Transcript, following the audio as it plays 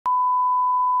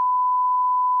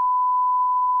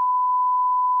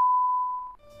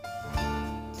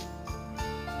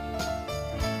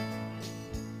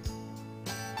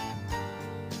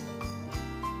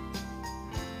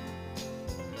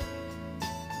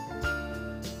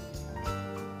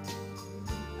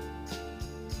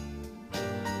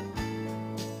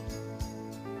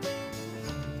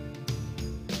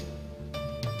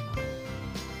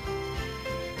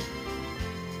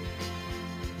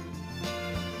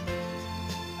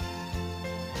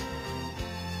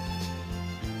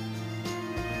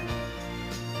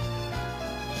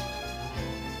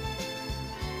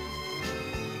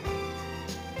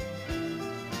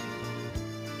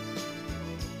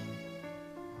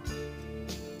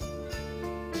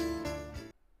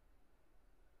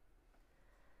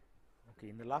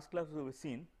the last class we have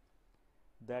seen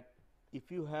that if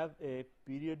you have a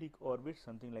periodic orbit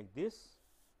something like this,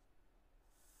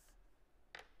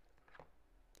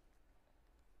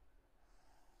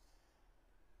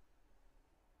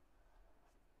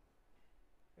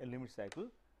 a limit cycle,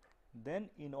 then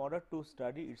in order to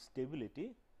study its stability,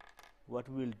 what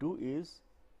we will do is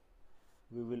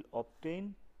we will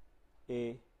obtain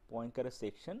a Poincare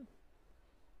section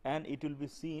and it will be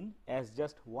seen as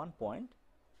just one point.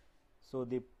 So,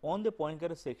 on the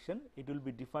Poincare section it will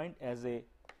be defined as a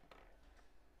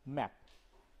map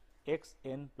x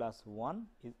n plus 1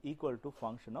 is equal to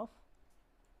function of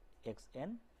x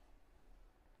n,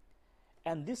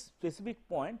 and this specific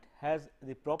point has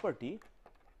the property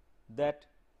that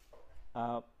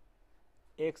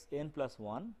x n plus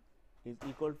 1 is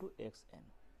equal to x n,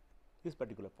 this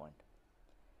particular point,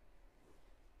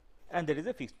 and there is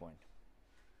a fixed point.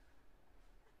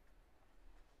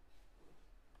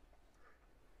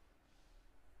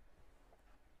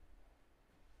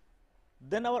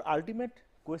 Then our ultimate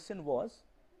question was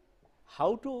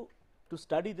how to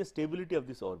study the stability of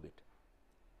this orbit.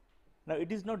 Now,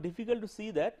 it is not difficult to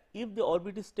see that if the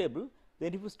orbit is stable,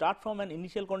 then if you start from an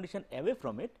initial condition away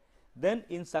from it, then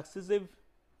in successive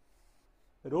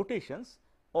rotations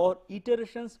or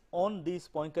iterations on this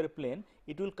Poincare plane,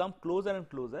 it will come closer and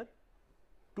closer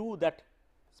to that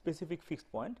specific fixed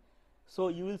point. So,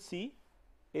 you will see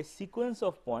a sequence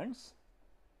of points,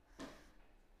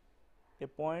 a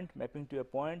point mapping to a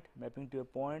point, mapping to a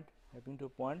point, mapping to a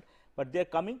point, but they are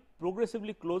coming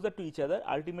progressively closer to each other.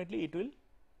 Ultimately, it will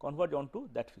converge onto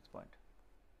that fixed point.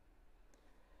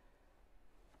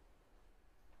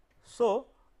 So,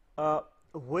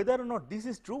 whether or not this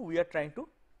is true, we are trying to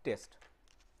test.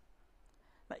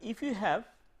 Now, if you have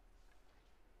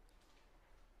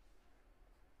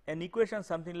an equation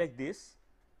something like this,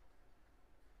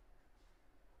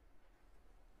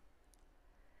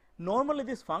 normally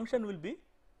this function will be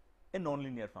a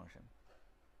nonlinear function,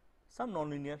 some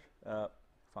nonlinear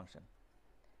function.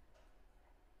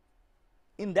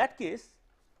 In that case,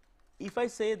 if I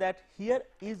say that here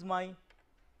is my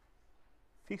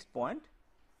fixed point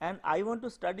and I want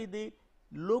to study the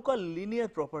local linear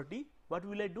property, what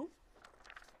will I do?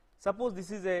 Suppose this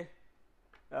is a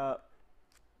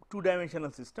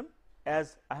two-dimensional system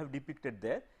as I have depicted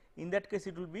there. In that case,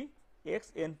 it will be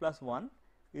x n plus 1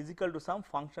 is equal to some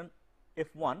function f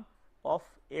 1 of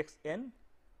x n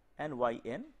and y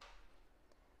n,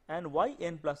 and y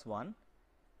n plus 1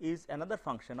 is another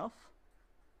function of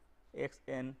x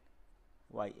n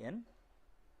y n.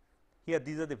 Here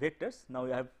these are the vectors. Now,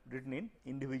 I have written in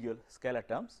individual scalar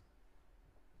terms.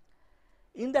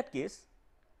 In that case,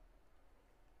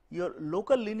 your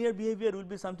local linear behavior will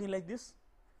be something like this: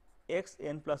 x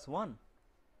n plus 1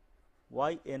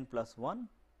 y n plus 1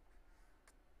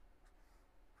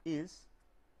 is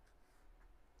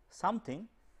something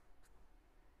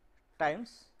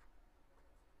times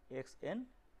x n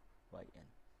y n.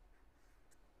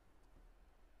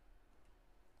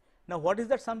 Now, what is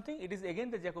that something? It is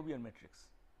again the Jacobian matrix,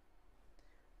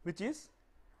 which is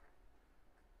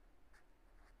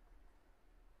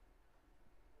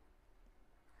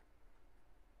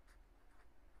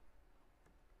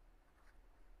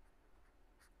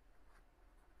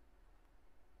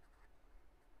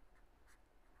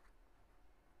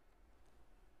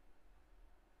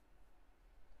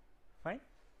fine.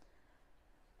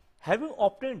 Having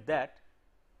obtained that,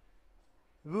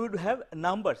 we would have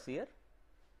numbers here,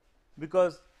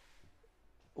 because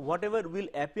whatever will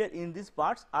appear in these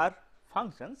parts are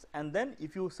functions, and then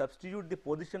if you substitute the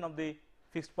position of the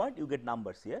fixed point, you get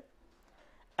numbers here,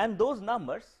 and those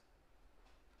numbers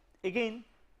again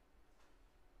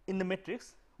in the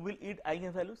matrix will yield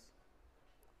eigenvalues.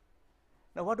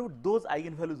 Now, what would those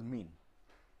eigenvalues mean?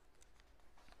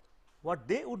 What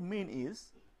they would mean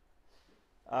is,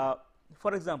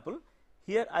 for example,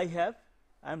 here I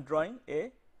am drawing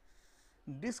a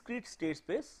discrete state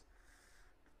space.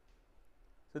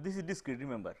 So, this is discrete,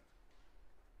 remember,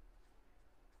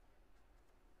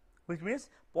 which means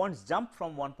points jump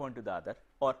from one point to the other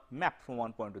or map from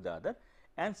one point to the other,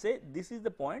 and say this is the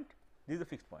point, this is the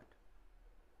fixed point.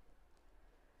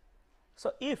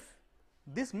 So, if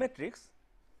this matrix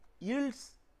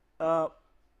yields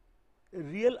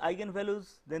real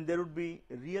eigenvalues, then there would be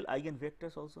real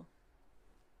eigenvectors also.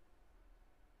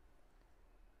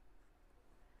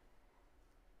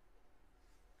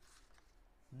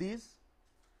 These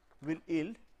will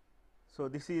yield. So,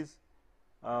 this is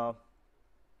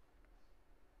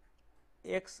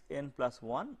x n plus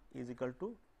 1 is equal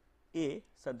to a,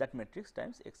 so that matrix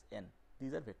times x n.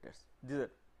 These are vectors. These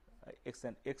are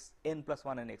x n plus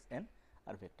 1 and x n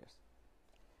are vectors.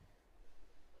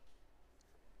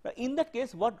 Now, in that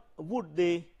case, what would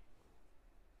the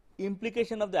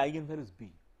implication of the eigenvalues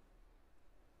be?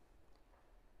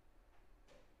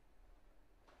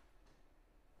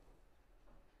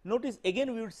 Notice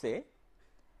again we would say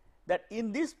that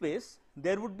in this space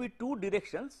there would be two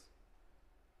directions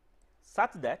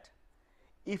such that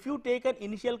if you take an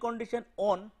initial condition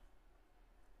on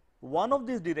one of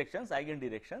these directions, eigen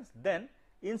directions, then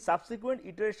in subsequent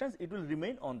iterations it will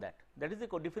remain on that. That is the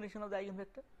definition of the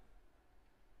eigenvector.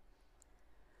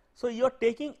 So, you are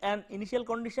taking an initial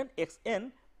condition x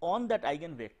n on that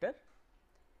eigenvector.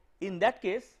 In that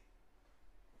case,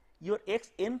 your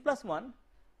x n plus 1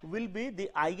 will be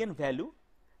the eigenvalue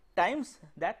times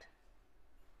that.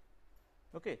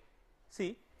 Okay.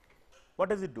 See, what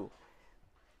does it do?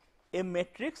 A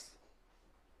matrix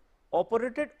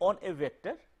operated on a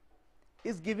vector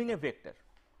is giving a vector.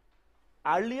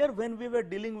 Earlier, when we were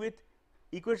dealing with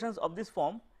equations of this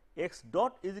form, x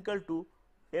dot is equal to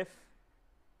f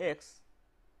x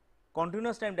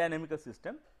continuous time dynamical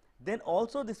system, then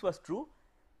also this was true,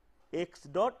 x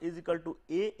dot is equal to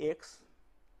a x,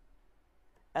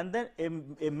 and then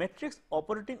a matrix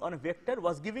operating on a vector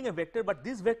was giving a vector, but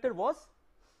this vector was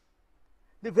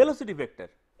the velocity vector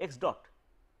x dot.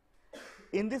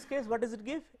 In this case, what does it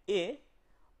give? A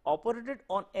operated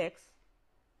on x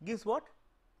gives what?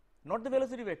 Not the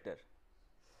velocity vector,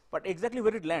 but exactly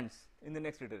where it lands in the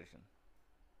next iteration.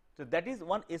 So, that is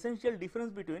one essential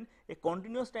difference between a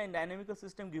continuous time dynamical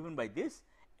system given by this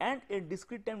and a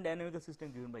discrete time dynamical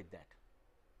system given by that.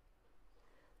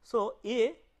 So,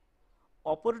 A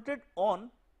operated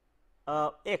on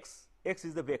x, x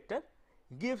is the vector,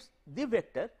 gives the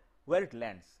vector where it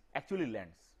lands, actually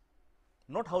lands,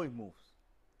 not how it moves.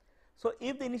 So,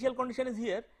 if the initial condition is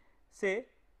here, say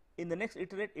in the next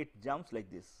iterate it jumps like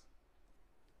this.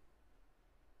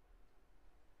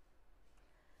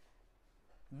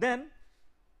 Then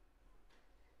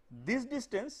this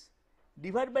distance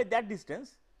divided by that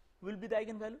distance will be the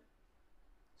eigenvalue.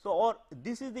 So, or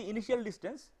this is the initial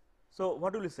distance. So,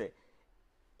 what will you say?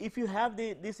 If you have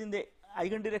this in the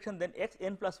eigen direction, then x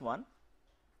n plus 1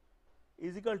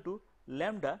 is equal to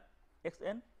lambda x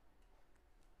n.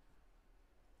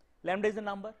 Lambda is a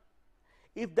number.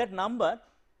 If that number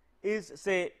is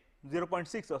say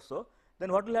 0.6 or so,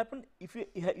 then what will happen? If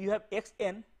you have x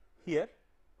n here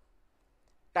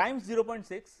times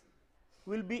 0.6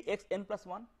 will be x n plus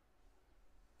 1.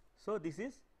 So, this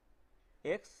is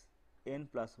x n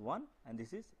plus 1 and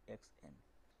this is x n.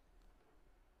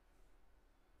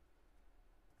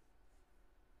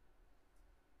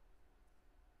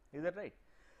 Is that right?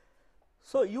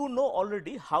 So, you know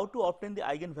already how to obtain the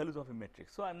eigenvalues of a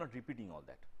matrix. So, I am not repeating all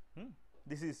that.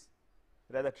 This is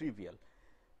rather trivial,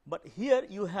 but here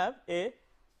you have a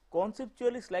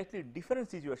conceptually slightly different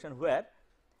situation where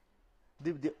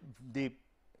the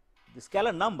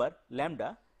scalar number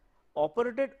lambda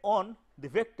operated on the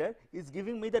vector is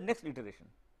giving me the next iteration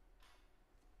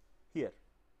here.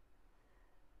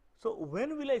 So,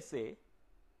 when will I say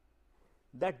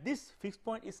that this fixed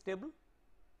point is stable?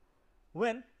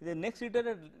 When the next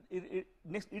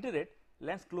iterate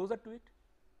lands closer to it.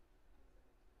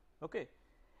 Okay.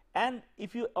 And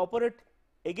if you operate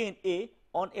again A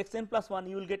on x n plus 1,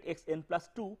 you will get x n plus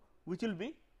 2, which will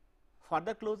be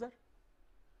further closer,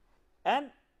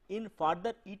 and in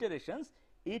further iterations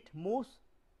it moves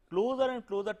closer and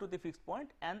closer to the fixed point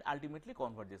and ultimately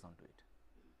converges onto it.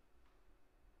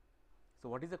 So,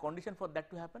 what is the condition for that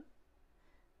to happen?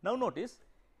 Now, notice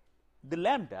the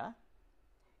lambda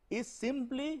is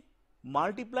simply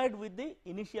multiplied with the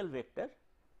initial vector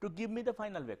to give me the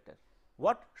final vector.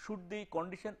 What should the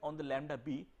condition on the lambda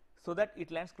be so that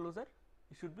it lands closer?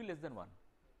 It should be less than 1.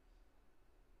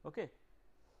 Okay.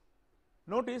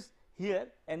 Notice here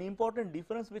an important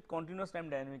difference with continuous time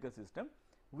dynamical system.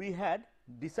 We had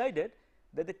decided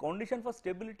that the condition for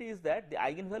stability is that the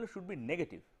eigenvalue should be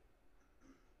negative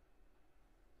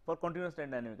for continuous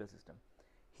time dynamical system.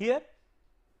 Here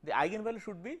the eigenvalue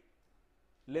should be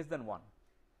less than 1.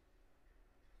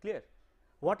 Clear?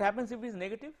 What happens if it is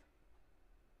negative?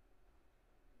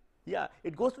 Yeah,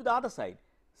 it goes to the other side.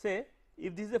 Say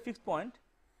if this is a fixed point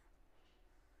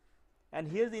and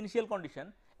here is the initial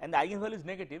condition and the eigenvalue is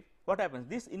negative, what happens?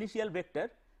 This initial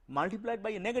vector multiplied by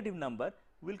a negative number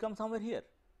will come somewhere here.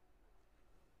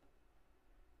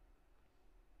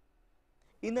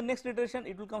 In the next iteration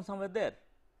it will come somewhere there,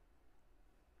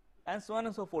 and so on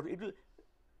and so forth. It will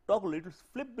toggle, it will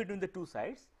flip between the two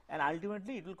sides and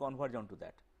ultimately it will converge onto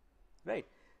that, right.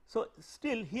 So,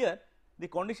 still here the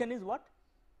condition is what?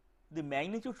 The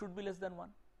magnitude should be less than 1,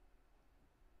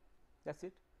 that is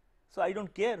it. So, I do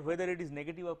not care whether it is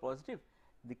negative or positive,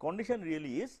 the condition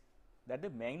really is that the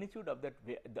magnitude of that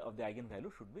of the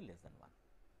eigenvalue should be less than 1.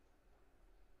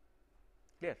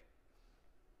 Clear?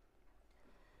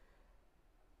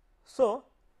 So,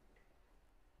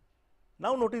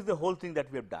 now notice the whole thing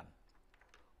that we have done.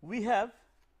 We have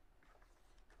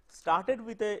started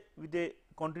with a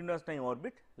continuous time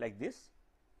orbit like this.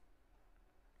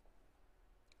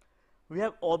 We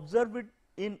have observed it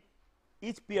in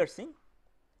each piercing.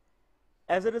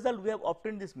 As a result, we have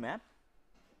obtained this map.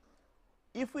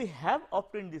 If we have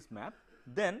obtained this map,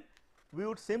 then we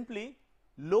would simply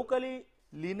locally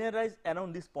linearize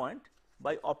around this point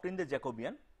by obtaining the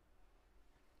Jacobian.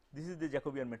 This is the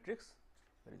Jacobian matrix.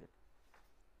 Where is it?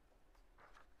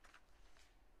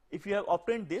 If you have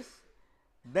obtained this,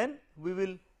 then we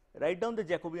will write down the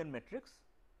Jacobian matrix.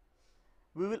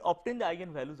 We will obtain the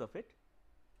eigenvalues of it,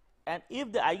 and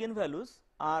if the eigenvalues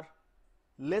are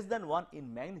less than 1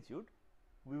 in magnitude,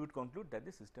 we would conclude that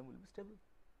the system will be stable.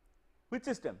 Which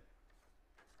system?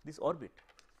 This orbit.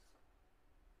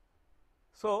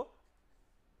 So,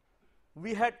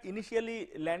 we had initially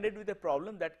landed with a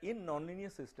problem that in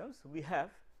nonlinear systems we have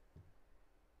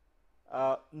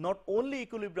not only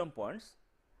equilibrium points,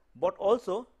 but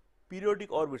also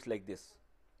periodic orbits like this,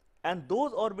 and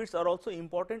those orbits are also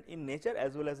important in nature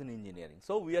as well as in engineering.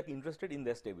 So, we are interested in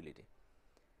their stability.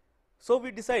 So,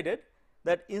 we decided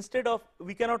that instead of,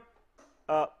 we cannot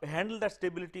handle that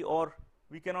stability, or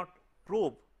we cannot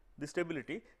probe the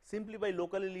stability simply by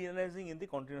locally linearizing in the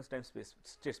continuous time space,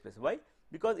 state space. Why?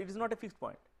 Because it is not a fixed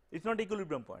point, it is not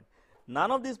equilibrium point.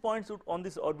 None of these points on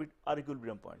this orbit are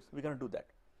equilibrium points, we cannot do that.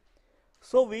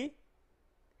 So, we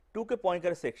took a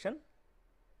Poincare section,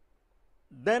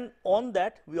 then on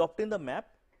that we obtain the map.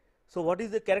 So, what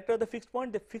is the character of the fixed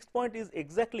point? The fixed point is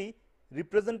exactly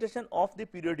representation of the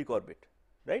periodic orbit,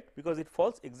 right, because it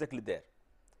falls exactly there.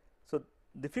 So,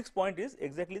 the fixed point is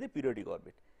exactly the periodic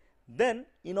orbit. Then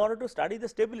in order to study the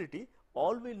stability,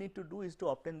 all we need to do is to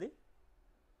obtain the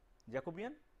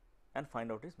Jacobian and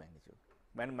find out its magnitude,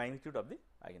 magnitude of the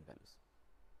eigenvalues.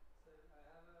 Sir, I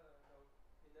have a doubt.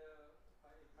 In the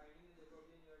finding the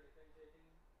Jacobian, you are differentiating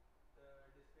the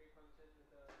discrete function with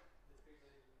a discrete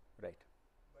variable. Right.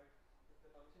 But if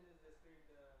the function is discrete,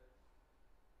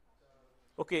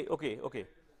 Okay.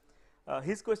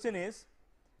 His question is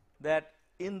that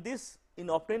in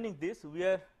obtaining this, we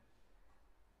are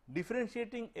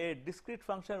differentiating a discrete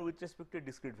function with respect to a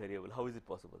discrete variable. How is it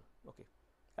possible? Okay,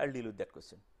 I will deal with that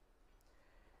question.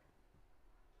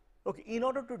 Okay, in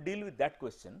order to deal with that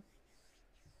question,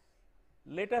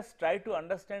 let us try to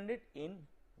understand it in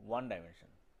one dimension.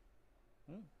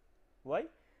 Why?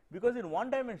 Because in one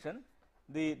dimension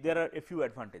there are a few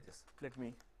advantages. Let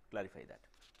me clarify that.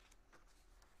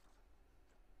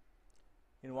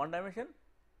 In one dimension,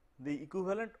 the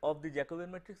equivalent of the Jacobian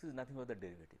matrix is nothing but the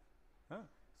derivative.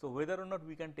 So, whether or not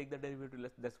we can take the derivative,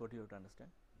 that is what you have to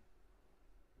understand.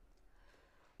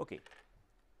 Okay.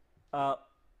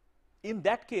 In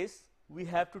that case, we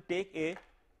have to take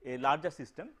a larger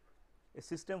system, a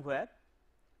system where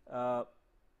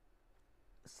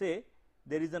say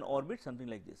there is an orbit something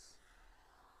like this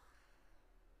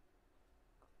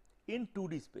in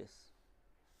 2D space.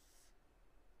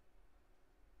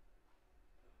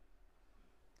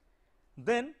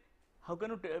 Then how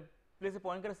can you place a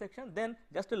Poincare section? Then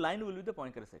just a line will be the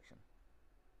Poincare section.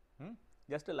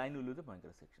 Just a line will be the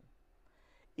Poincare section.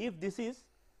 If this is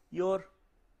your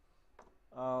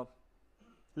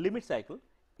limit cycle,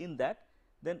 in that,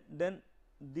 then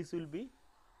this will be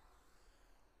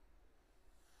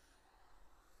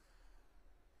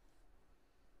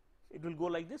it will go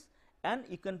like this, and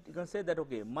you can say that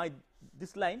okay,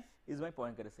 this line is my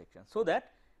Poincare section. So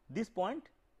that this point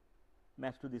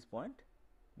maps to this point,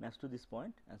 maps to this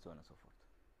point, and so on and so forth.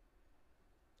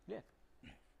 Clear?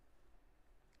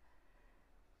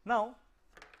 Now,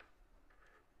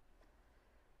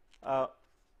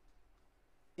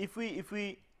 if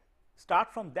we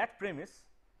start from that premise,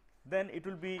 then it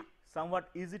will be somewhat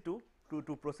easy to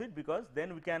proceed, because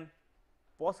then we can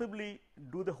possibly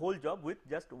do the whole job with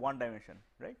just one dimension,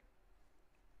 right.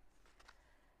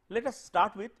 Let us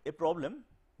start with a problem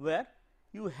where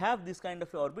you have this kind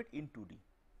of a orbit in 2D.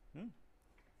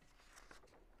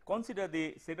 Consider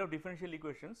the set of differential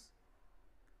equations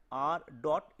r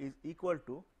dot is equal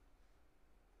to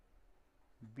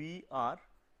b r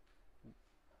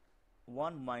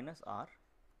 1 minus r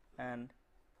and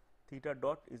theta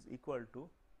dot is equal to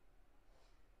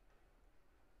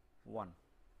 1.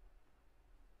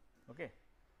 Okay.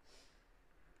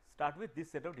 Start with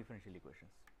this set of differential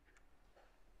equations.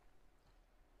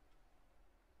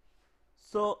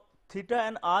 So, theta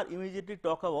and r immediately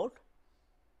talk about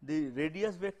the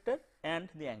radius vector and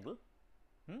the angle.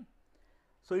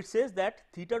 So, it says that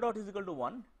theta dot is equal to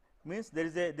 1 means there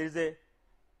is a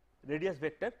radius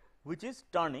vector which is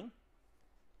turning,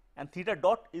 and theta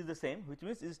dot is the same, which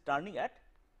means is turning at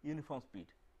uniform speed,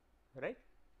 right.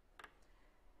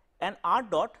 And r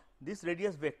dot, this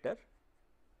radius vector,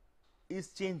 is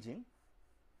changing,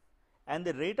 and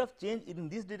the rate of change in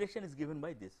this direction is given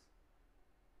by this.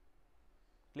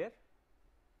 Clear?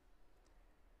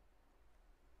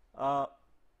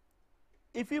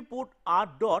 If you put r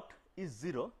dot is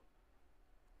 0,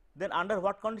 then under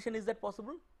what condition is that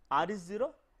possible? R is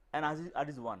 0 and r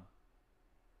is 1.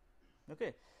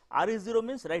 Okay. R is 0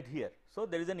 means right here. So,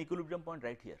 there is an equilibrium point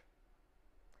right here,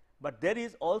 but there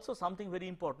is also something very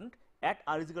important at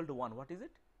r is equal to 1. What is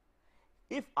it?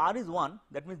 If r is 1,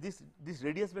 that means this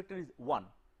radius vector is 1,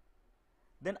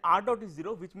 then r dot is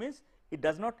 0, which means it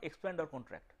does not expand or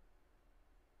contract.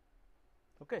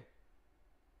 Okay.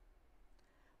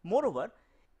 Moreover,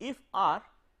 if r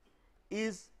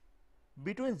is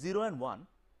between 0 and 1,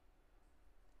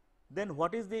 then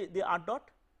what is the r dot?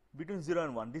 Between 0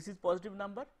 and 1, this is positive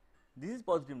number, this is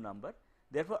positive number,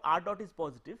 therefore, r dot is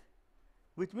positive,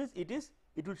 which means it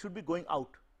should be going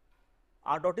out,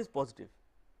 r dot is positive.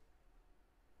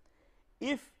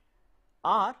 If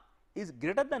r is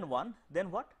greater than 1,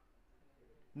 then what?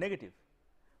 Negative,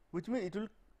 which means it will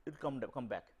come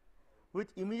back, which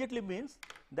immediately means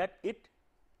that it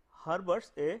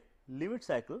harbors a limit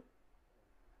cycle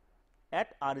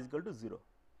at r is equal to 0.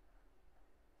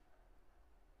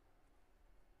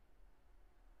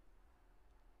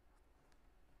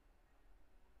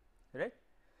 Right.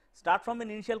 Start from an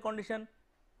initial condition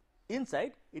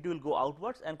inside, it will go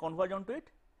outwards and converge onto it,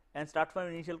 and start from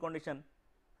an initial condition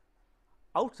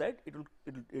outside, it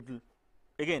will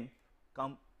again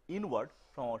come inward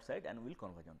from outside and will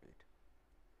converge onto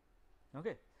it.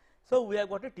 Okay. So, we have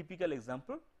got a typical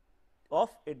example of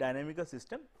a dynamical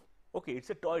system. Okay, it is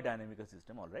a toy dynamical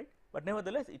system, all right, but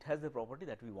nevertheless it has the property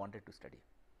that we wanted to study,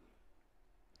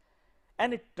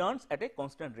 and it turns at a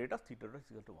constant rate of theta dot is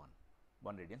equal to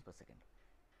 1 radian per second.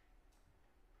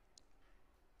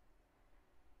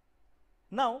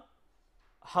 Now,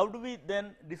 how do we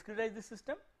then discretize this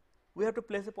system? We have to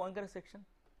place a Poincare section,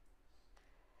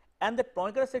 and that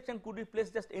Poincare section could be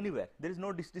placed just anywhere. There is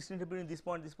no distinction between this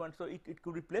point, so it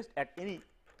could be placed at any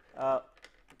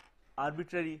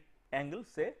arbitrary angle,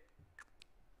 say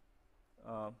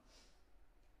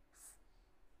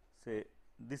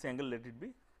this angle, let it be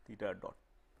theta dot,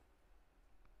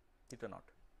 theta naught.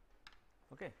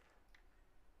 Okay.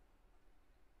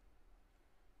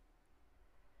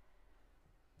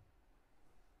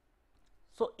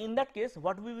 So, in that case,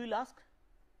 what we will ask?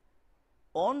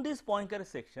 On this Poincare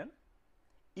section,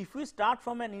 if we start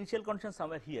from an initial condition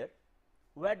somewhere here,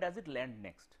 where does it land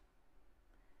next?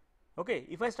 Okay,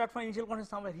 if I start from initial condition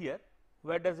somewhere here,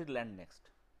 where does it land next?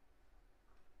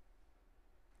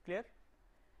 Clear?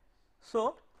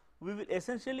 So, we will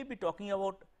essentially be talking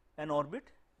about an orbit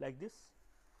like this.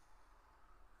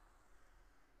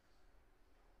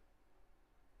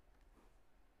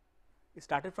 It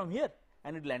started from here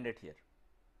and it landed here.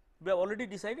 We have already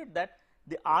decided that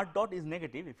the r dot is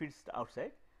negative if it is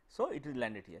outside. So, it is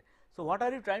landed here. So, what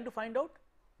are you trying to find out?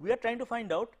 We are trying to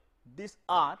find out this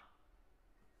r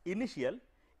initial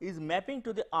is mapping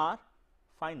to the r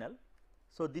final.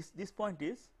 So, this point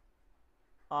is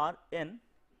r n,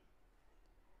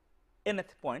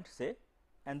 nth point say,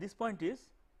 and this point is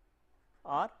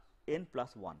r n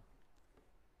plus 1.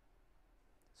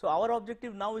 So, our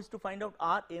objective now is to find out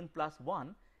r n plus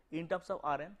 1 in terms of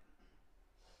r n.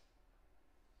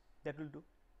 That will do,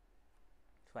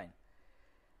 fine.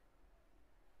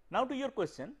 Now, to your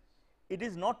question, it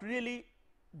is not really,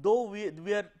 though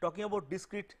we are talking about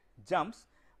discrete jumps,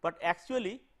 but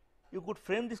actually you could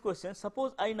frame this question.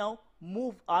 Suppose I now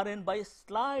move r n by a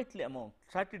slightly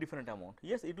different amount.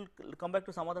 Yes, it will come back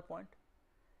to some other point,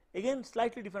 again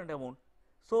slightly different amount.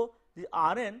 So, the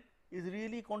r n is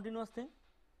really a continuous thing,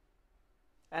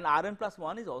 and r n plus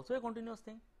 1 is also a continuous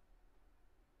thing.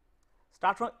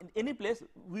 Start from any place,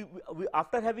 we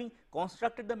after having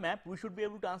constructed the map, we should be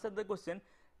able to answer the question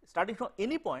starting from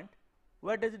any point,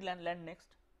 where does it land next?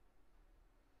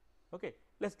 Okay.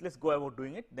 Let's go about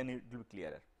doing it, then it will be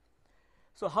clearer.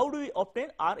 So, how do we obtain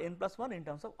r n plus 1 in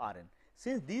terms of r n?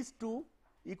 Since these two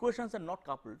equations are not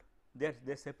coupled, they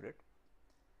are separate,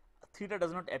 theta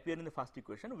does not appear in the first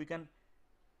equation, we can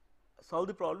solve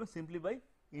the problem simply by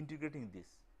integrating this.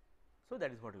 So,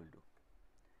 that is what we will do.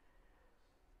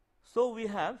 So, we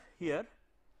have here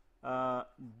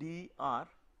dr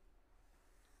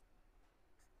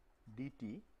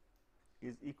dt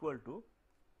is equal to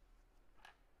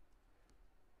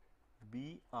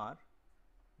br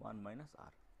 1 minus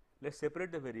r. let us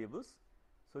separate the variables.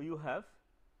 So, you have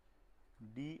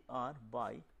dr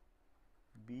by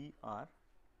br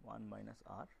 1 minus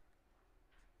r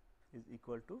is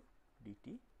equal to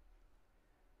dt.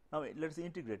 Now, let us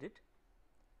integrate it.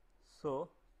 So,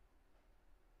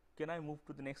 can I move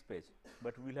to the next page,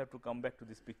 but we will have to come back to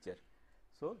this picture.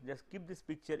 So, just keep this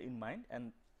picture in mind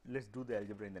and let us do the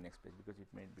algebra in the next page, because it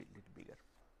may be little bigger.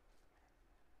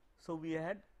 So, we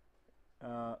had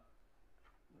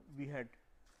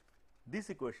this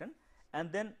equation,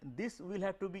 and then this will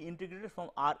have to be integrated from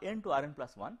Rn to Rn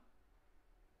plus 1,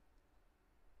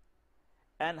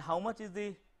 and how much is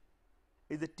the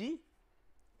t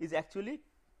is actually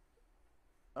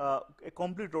a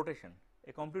complete rotation.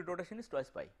 A complete rotation is twice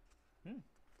pi.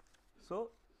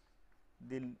 So,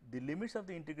 the limits of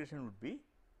the integration would be,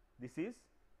 this is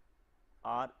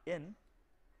Rn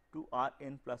to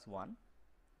Rn plus 1,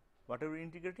 what are we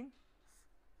integrating?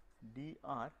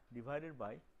 Dr divided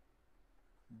by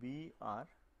Br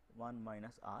 1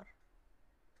 minus r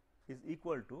is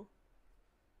equal to,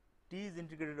 t is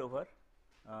integrated over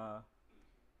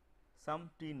some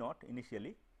t naught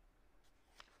initially,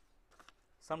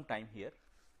 some time here,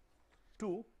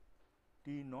 to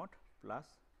t naught plus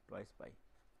twice pi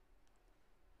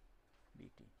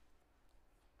dt.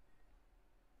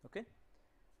 Okay.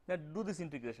 Now, do this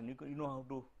integration. You know how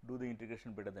to do the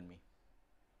integration better than me.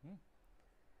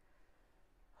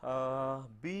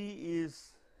 B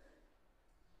is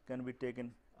can be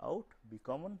taken out, be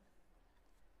common.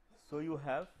 So, you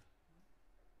have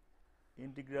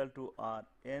integral to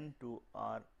Rn to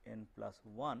Rn plus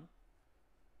 1.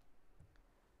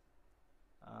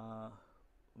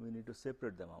 We need to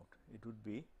separate them out. It would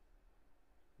be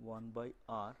 1 by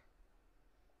r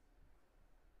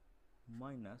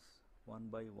minus 1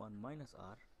 by 1 minus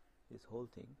r, this whole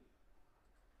thing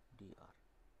dr,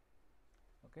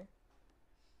 okay,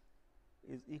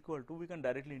 is equal to, we can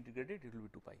directly integrate it, it will be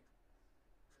 2 pi.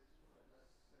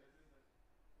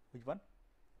 Which one?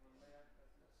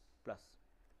 Plus,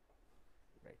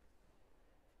 right.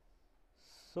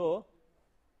 So,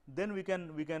 then we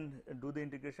can do the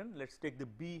integration. Let us take the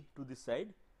b to this side.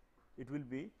 It will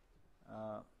be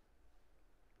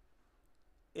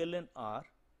ln r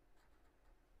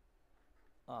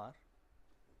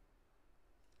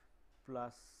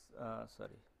plus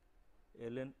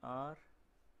ln r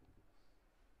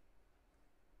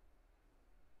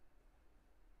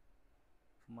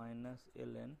minus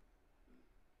ln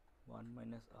 1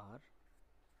 minus r.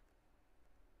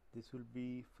 This will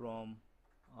be from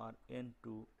Rn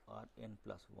to Rn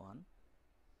plus 1.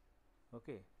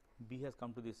 Okay. B has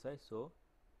come to this side, so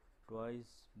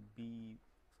twice b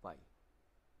pi.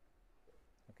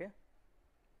 Okay.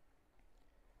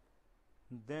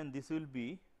 Then this will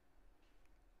be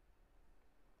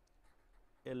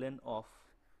ln of,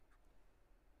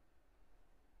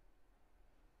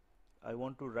 I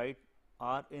want to write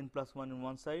Rn plus 1 in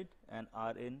one side and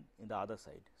Rn in the other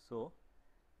side. So,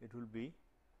 it will be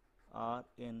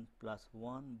Rn plus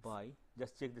 1 by,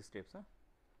 just check the steps,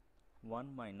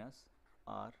 1 minus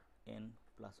Rn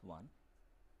plus 1,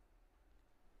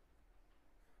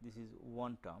 this is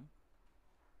one term,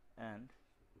 and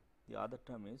the other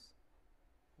term is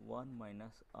 1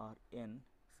 minus Rn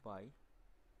by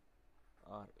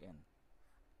Rn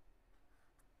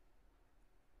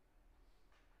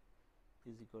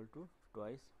is equal to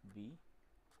twice b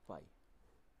pi.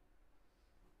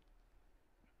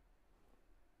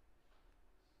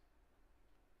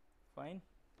 Fine.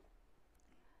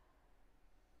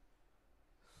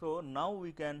 So, now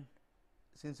we can,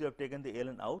 since we have taken the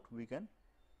ln out, we can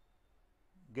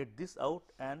get this out,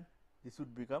 and this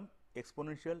would become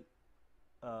exponential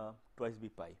twice b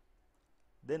pi.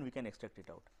 Then we can extract it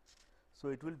out. So,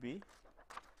 it will be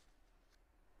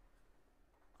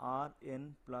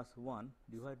Rn plus 1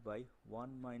 divided by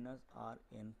 1 minus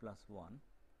Rn plus 1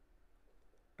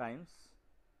 times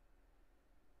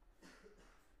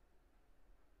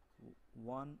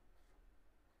 1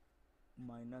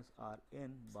 minus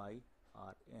Rn by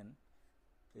Rn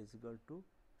is equal to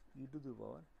e to the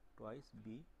power twice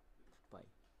b pi.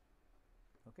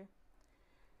 Okay.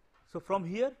 So, from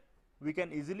here we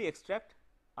can easily extract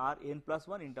Rn plus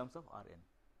 1 in terms of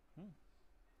Rn,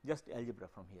 just algebra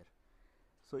from here.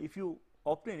 So, if you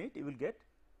obtain it, you will get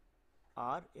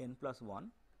Rn plus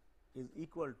 1 is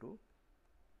equal to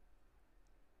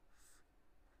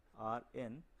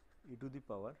Rn e to the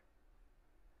power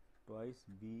twice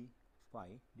b pi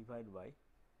divided by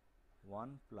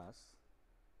 1 plus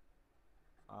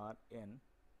Rn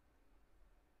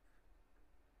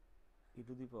e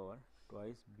to the power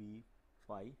twice b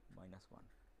pi minus 1.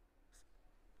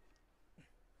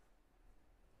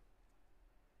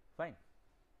 Fine.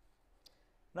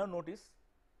 Now notice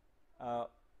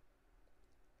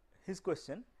his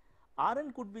question,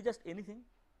 Rn could be just anything.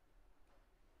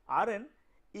 Rn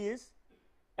is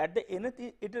at the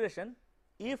nth iteration,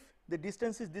 if the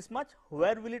distance is this much,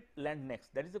 where will it land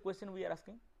next? That is the question we are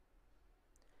asking.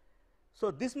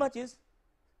 So this much is,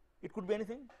 it could be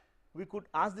anything. We could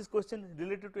ask this question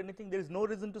related to anything. There is no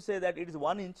reason to say that it is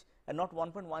 1 inch and not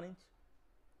 1.1 inch.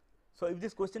 So if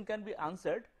this question can be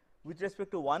answered with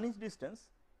respect to 1 inch distance,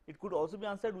 it could also be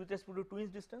answered with respect to 2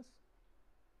 inch distance.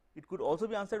 It could also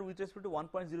be answered with respect to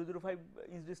 1.005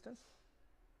 inch distance,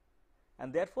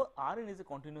 and therefore Rn is a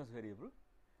continuous variable.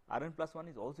 Rn plus 1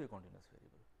 is also a continuous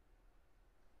variable.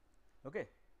 Okay.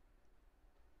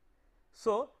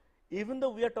 So even though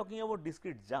we are talking about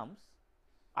discrete jumps,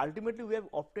 ultimately we have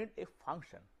obtained a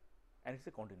function, and it is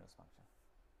a continuous function.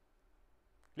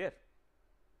 Clear?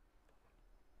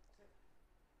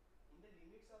 In the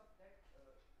limits of that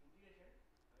integration,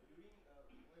 during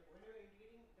when we are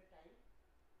integrating the time,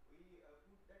 we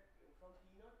put that from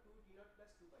t naught to t naught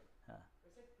plus 2 pi. We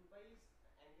said 2 pi is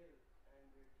angle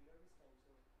and t naught is time.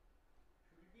 So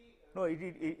should it be? No,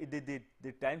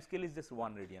 the time scale is just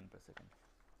 1 radian per second.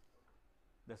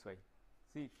 That is why.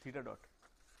 See theta dot.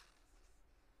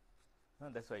 No,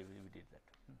 that is why we did that.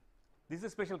 This is a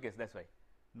special case. That is why.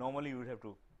 Normally you would have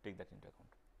to take that into account.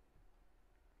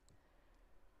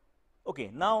 Okay,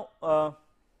 now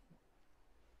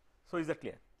so is that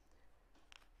clear?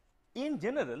 In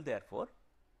general, therefore,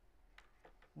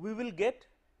 we will get,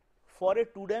 for a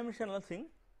 2-dimensional thing,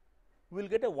 we will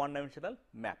get a 1-dimensional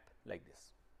map like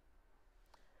this.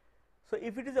 So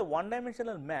if it is a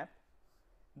 1-dimensional map,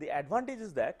 the advantage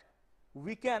is that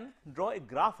we can draw a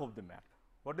graph of the map.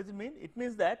 What does it mean? It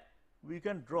means that we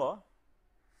can draw,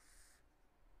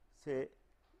 say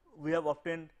we have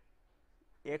obtained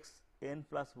x n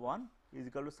plus 1 is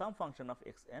equal to some function of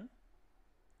x n.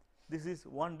 This is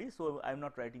 1D, so I am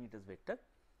not writing it as vector.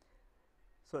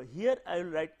 So here I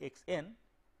will write x n,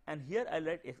 and here I will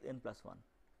write x n plus 1.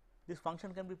 This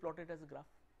function can be plotted as a graph.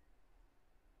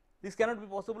 This cannot be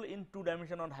possible in 2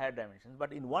 dimension or higher dimensions,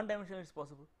 but in 1 dimension it is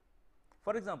possible.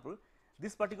 For example,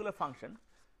 this particular function,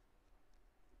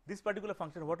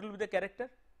 what will be the character?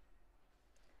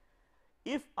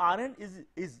 If Rn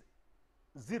is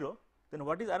 0, then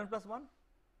what is Rn plus 1?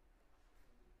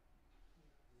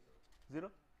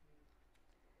 0.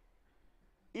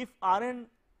 If Rn,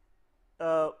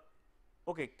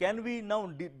 okay, can we now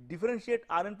differentiate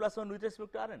Rn plus 1 with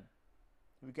respect to Rn?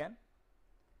 We can.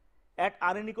 At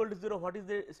Rn equal to 0, what is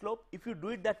the slope? If you do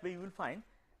it that way, you will find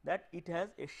that it has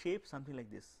a shape something like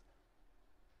this.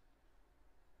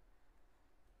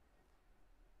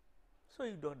 So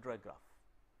you draw a graph.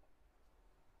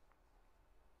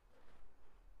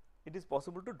 It is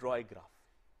possible to draw a graph,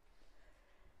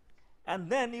 and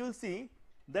then you will see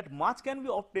that much can be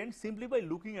obtained simply by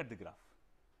looking at the graph.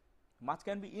 Much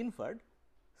can be inferred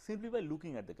simply by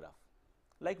looking at the graph.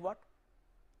 Like what?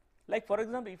 Like for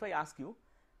example, if I ask you,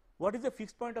 what is the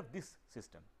fixed point of this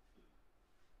system?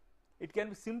 It can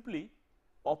be simply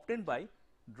obtained by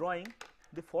drawing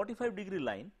the 45-degree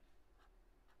line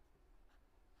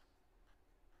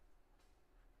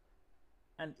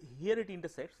and here it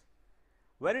intersects.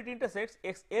 Where it intersects,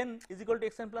 x n is equal to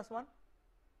x n plus 1.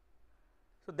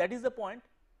 So that is the point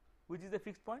which is the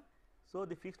fixed point. So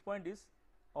the fixed point is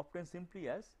obtained simply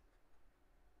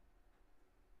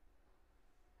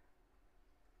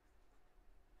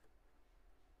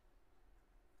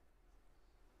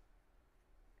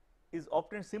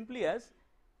as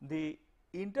the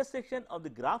intersection of the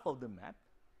graph of the map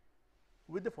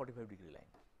with the 45-degree line.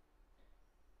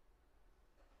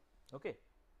 Okay.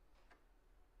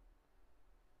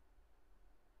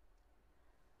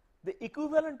 The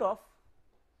equivalent of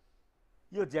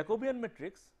your Jacobian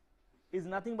matrix is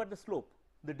nothing but the slope,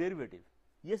 the derivative.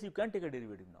 Yes, you can take a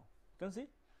derivative now. You can see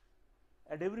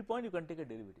at every point you can take a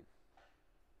derivative.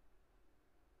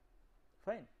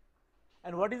 Fine.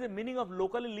 And what is the meaning of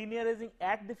locally linearizing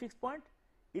at the fixed point?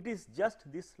 It is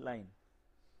just this line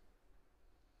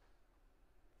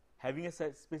having a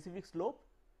specific slope,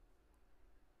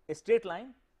 a straight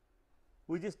line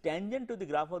which is tangent to the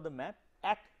graph of the map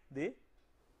at the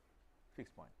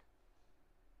fixed point.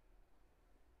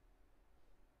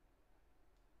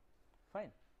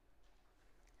 Fine.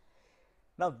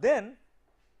 Now then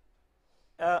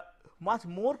much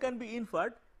more can be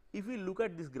inferred if we look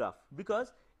at this graph,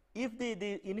 because if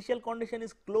the initial condition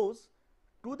is close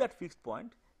to that fixed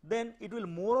point, then it will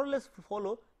more or less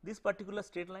follow this particular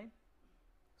straight line.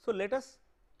 So let us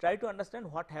try to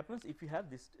understand what happens if you have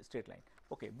this straight line.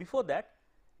 Okay, before that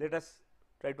let us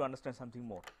try to understand something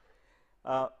more.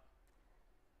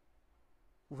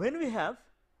 When we have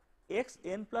x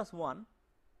n plus 1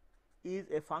 is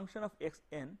a function of x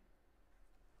n,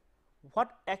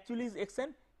 what actually is x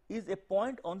n is a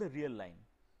point on the real line,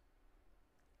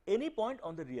 any point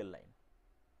on the real line.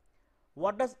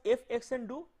 What does f x n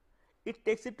do? It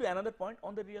takes it to another point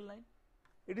on the real line.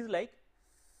 It is like,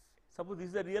 suppose this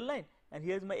is a real line and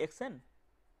here is my x n,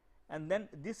 and then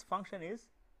this function is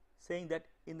saying that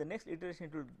in the next iteration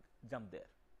it will jump there,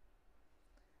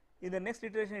 in the next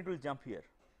iteration it will jump here,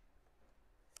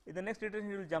 in the next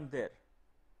iteration it will jump there,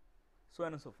 so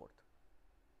on and so forth.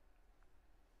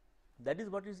 That is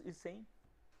what is saying.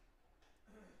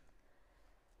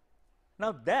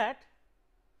 Now, that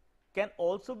can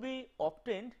also be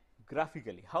obtained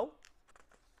graphically. How?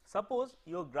 Suppose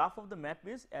your graph of the map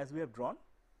is as we have drawn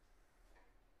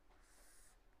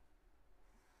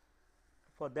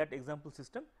for that example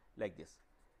system, like this,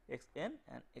 x n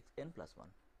and x n plus 1,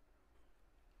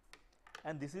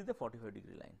 and this is the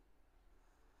 45-degree line,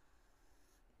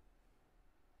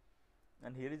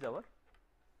 and here is our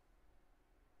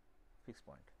fixed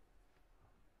point.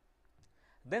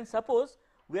 Then suppose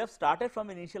we have started from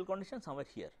initial condition somewhere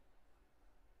here.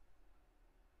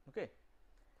 Okay.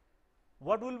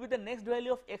 What will be the next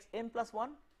value of x n plus 1?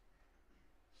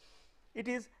 It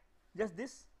is just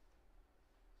this.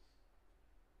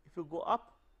 If you go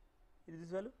up, it is this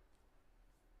value.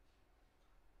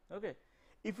 Okay.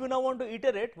 If you now want to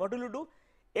iterate, what will you do?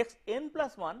 X n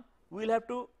plus 1 we will have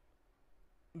to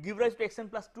give rise to x n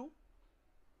plus 2,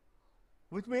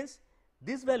 which means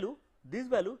this value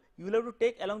you will have to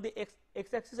take along the x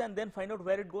axis and then find out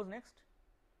where it goes next.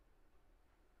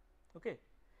 Okay.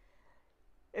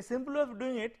 A simple way of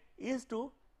doing it is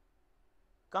to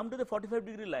come to the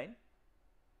 45-degree line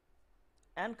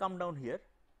and come down here.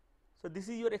 So, this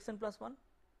is your x n plus 1,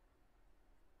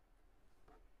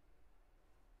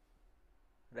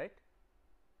 right.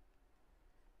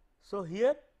 So,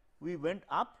 here we went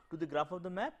up to the graph of the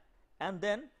map, and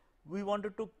then we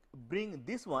wanted to bring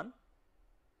this one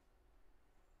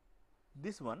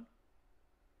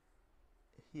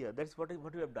here. That is what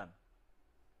we have done.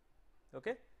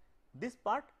 Okay. This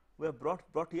part we have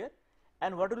brought here,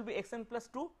 and what will be x n plus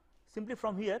 2? Simply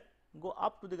from here go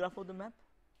up to the graph of the map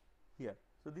here.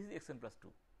 So, this is x n plus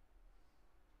 2.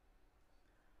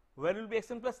 Where will be x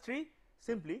n plus 3?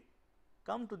 Simply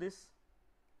come to this,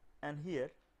 and here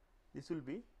this will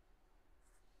be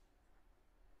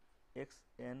x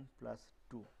n plus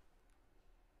 2,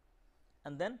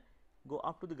 and then go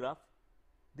up to the graph.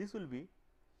 This will be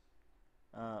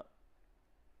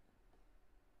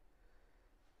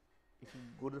if you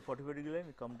go to the 45-degree line,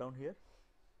 you come down here,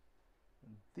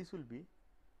 this will be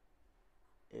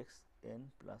x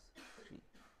n plus 3.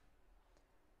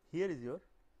 Here is your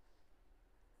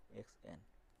x n.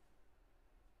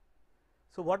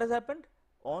 So, what has happened?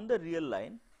 On the real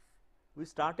line, we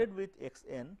started with x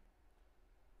n,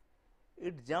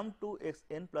 it jumped to x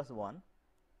n plus 1,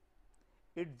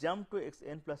 it jumped to x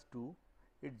n plus 2,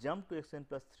 it jumped to x n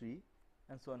plus 3,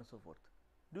 and so on and so forth.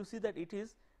 Do you see that it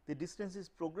is, the distance is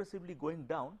progressively going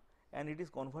down and it is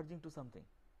converging to something,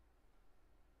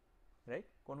 right?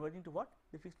 Converging to what?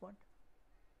 The fixed point.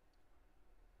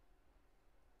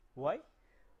 Why?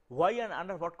 Why and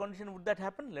under what condition would that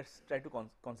happen? Let us try to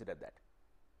consider that.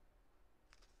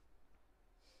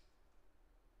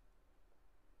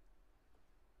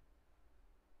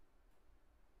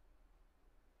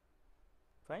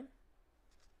 Fine.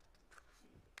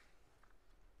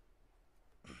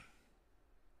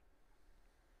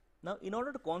 Now, in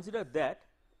order to consider that,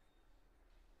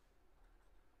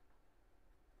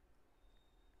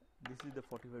 this is the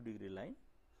 45-degree line,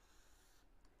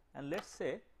 and let us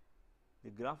say the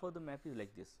graph of the map is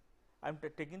like this. I am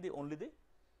taking only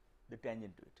the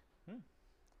tangent to it.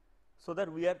 So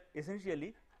that we are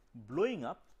essentially blowing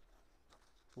up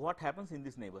what happens in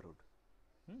this neighborhood.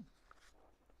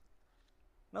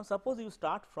 Now, suppose you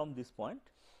start from this point,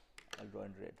 I will draw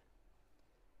in red.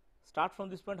 Start from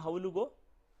this point, how will you go?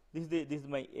 This is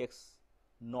my x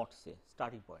naught, say,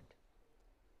 starting point.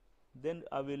 Then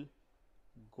I will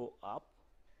go up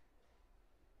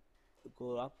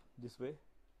this way,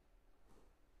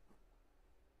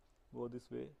 go this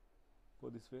way, go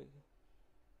this way.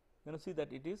 Then you see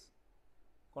that it is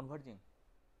converging,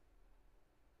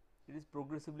 it is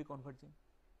progressively converging.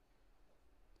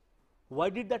 Why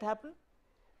did that happen?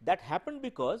 That happened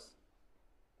because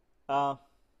what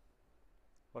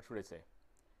should I say?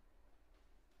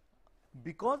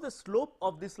 Because the slope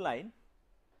of this line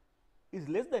is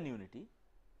less than unity,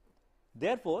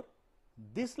 therefore,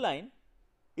 this line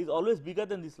is always bigger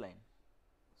than this line.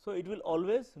 So, it will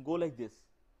always go like this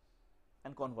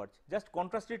and converge. Just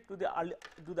contrast it to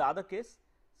the other case.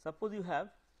 Suppose you have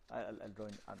I'll draw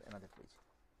in another page.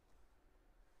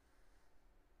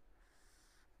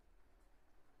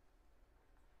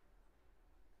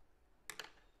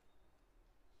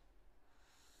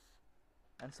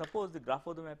 And suppose the graph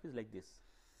of the map is like this,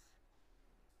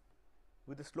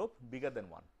 with the slope bigger than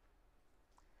 1,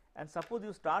 and suppose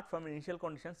you start from initial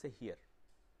condition, say here,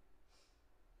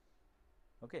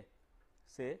 okay,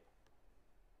 say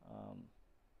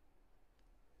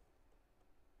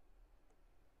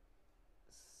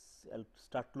I will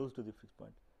start close to the fixed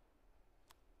point.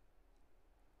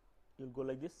 You will go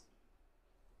like this.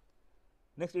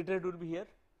 Next iterate will be here.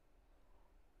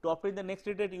 To obtain the next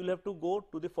iterate, you will have to go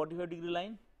to the 45-degree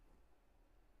line,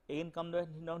 again come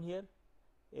down here,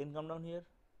 again come down here.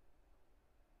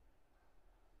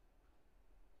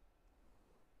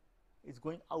 It is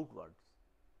going outwards.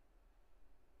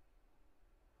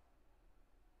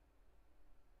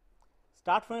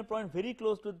 Start from a point very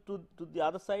close to the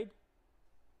other side,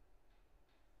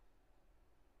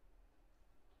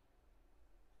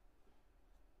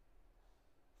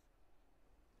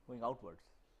 going outwards.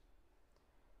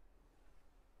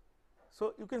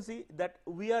 So, you can see that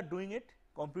we are doing it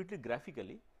completely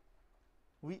graphically.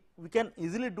 We can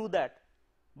easily do that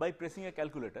by pressing a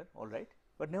calculator, all right,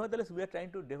 but nevertheless we are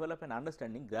trying to develop an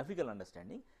understanding, graphical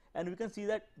understanding, and we can see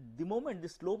that the moment the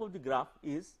slope of the graph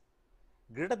is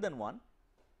greater than 1,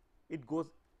 it goes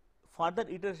further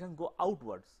iterations go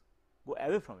outwards, go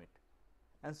away from it,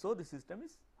 and so the system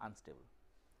is unstable.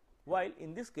 While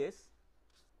in this case,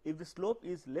 if the slope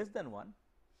is less than 1,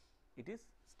 it is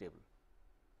stable.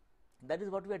 That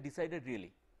is what we have decided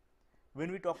really.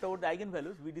 When we talked about the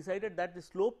eigenvalues, we decided that the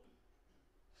slope,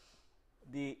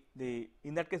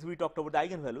 in that case we talked about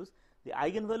the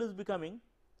eigenvalues becoming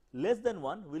less than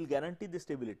 1 will guarantee the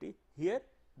stability. Here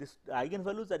this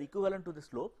eigenvalues are equivalent to the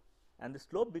slope, and the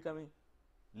slope becoming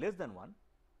less than 1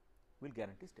 will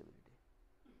guarantee stability.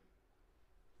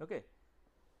 Okay.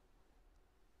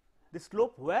 The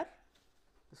slope where?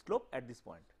 The slope at this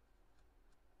point.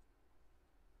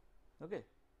 Okay.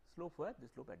 Slope where? The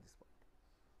slope at this point.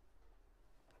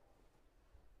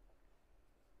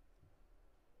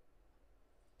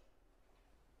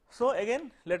 So,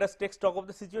 again let us take stock of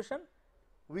the situation.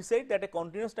 We said that a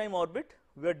continuous time orbit,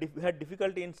 we had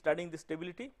difficulty in studying the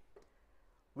stability.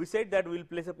 We said that we will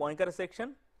place a Poincare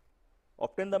section,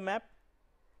 obtain the map,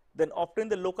 then obtain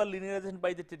the local linearization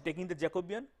by taking the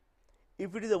Jacobian.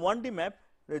 If it is a 1D map,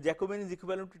 the Jacobian is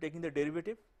equivalent to taking the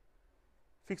derivative.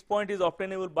 Fixed point is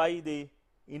obtainable by the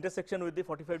intersection with the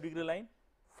 45-degree line,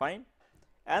 fine,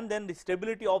 and then the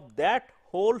stability of that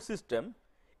whole system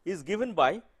is given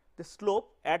by the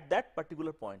slope at that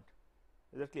particular point.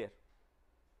 Is that clear?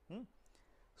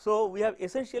 So, we have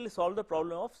essentially solved the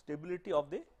problem of stability of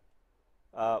the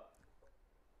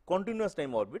continuous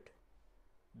time orbit,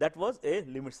 that was a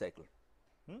limit cycle.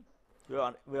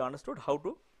 We understood how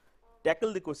to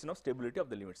tackle the question of stability of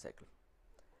the limit cycle.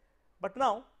 But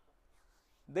now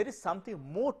there is something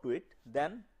more to it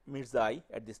than meets the eye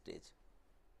at this stage.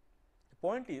 The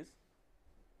point is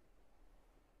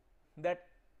that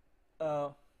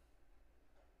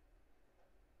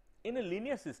in a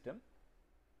linear system,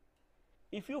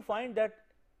 if you find that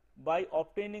by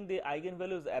obtaining the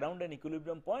eigenvalues around an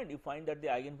equilibrium point, you find that the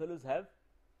eigenvalues have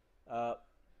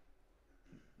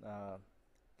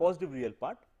positive real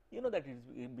part, you know that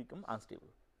it become unstable.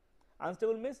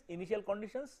 Unstable means initial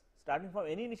conditions, starting from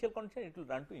any initial condition, it will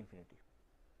run to infinity.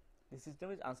 The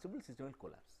system is unstable, system will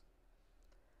collapse.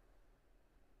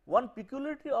 One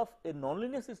peculiarity of a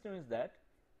nonlinear system is that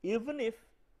even if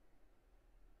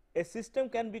a system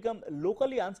can become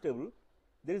locally unstable,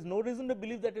 there is no reason to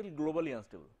believe that it will globally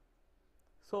unstable.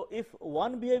 So, if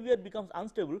one behavior becomes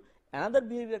unstable, another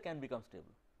behavior can become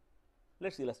stable.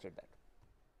 Let us illustrate that.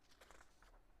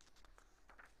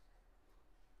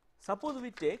 Suppose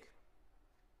we take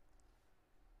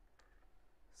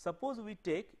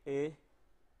a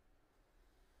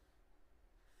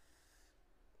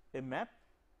map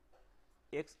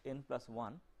x n plus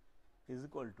 1 is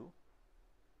equal to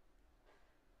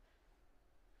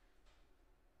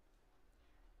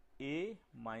a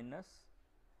minus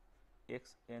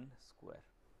x n square,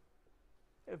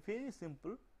 a very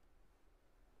simple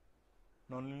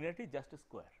nonlinearity, just a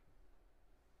square.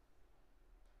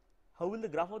 How will the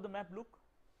graph of the map look?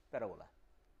 Parabola,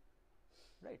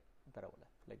 right, parabola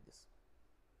like this.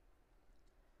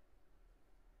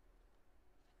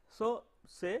 So,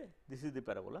 say this is the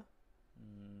parabola,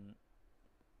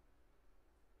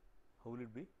 how will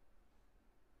it be?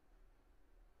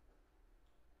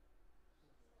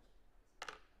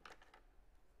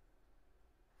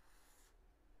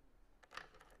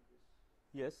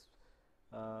 Yes,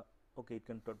 okay, it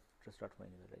can start from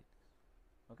anywhere, right?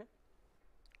 Okay.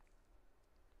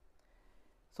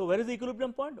 So, where is the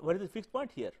equilibrium point? Where is the fixed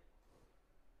point? Here.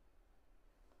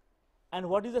 And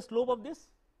what is the slope of this?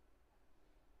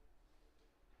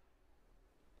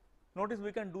 Notice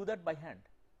we can do that by hand.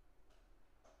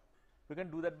 We can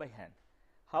do that by hand.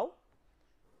 How?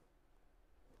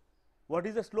 What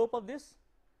is the slope of this?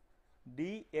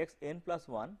 dxn plus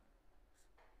 1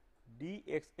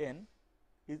 dxn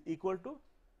is equal to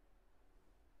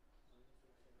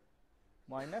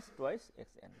minus twice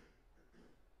xn.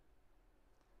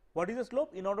 What is the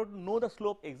slope? In order to know the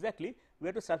slope exactly, we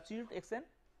have to substitute xn.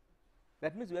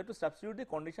 That means we have to substitute the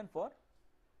condition for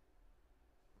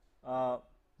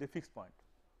the fixed point.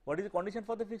 What is the condition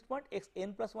for the fixed point?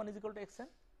 xn plus 1 is equal to xn.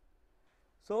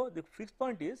 So, the fixed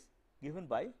point is given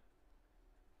by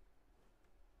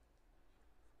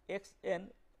xn,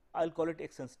 I will call it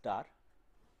xn star,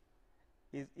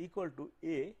 is equal to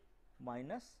a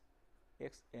minus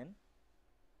xn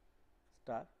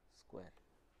star square.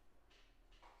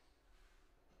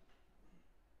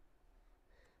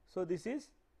 So, this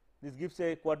gives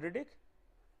a quadratic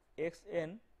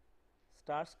xn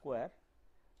star square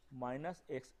minus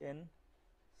xn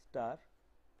star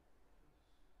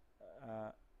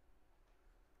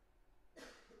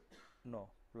no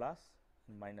plus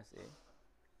minus a is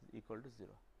equal to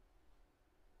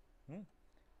 0.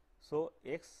 So,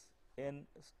 xn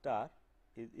star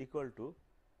is equal to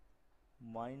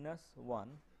minus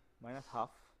 1 minus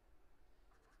half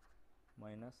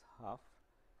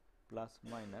plus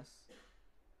minus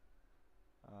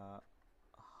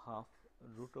half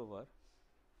root over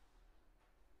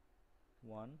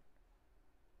 1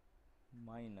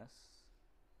 minus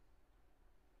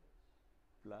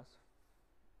plus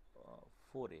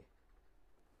 4a,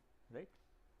 right.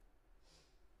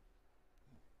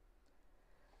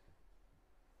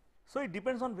 So, it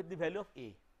depends on the value of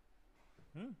a.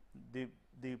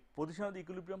 The position of the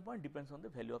equilibrium point depends on the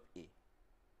value of a.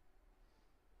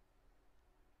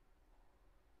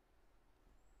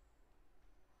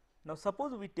 Now,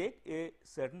 suppose we take a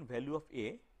certain value of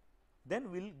a,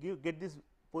 then we will get this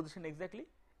position exactly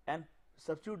and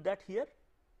substitute that here,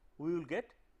 we will get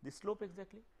the slope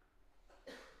exactly.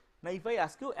 Now, if I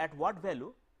ask you at what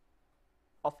value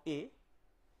of a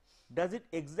does it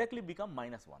exactly become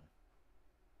minus 1,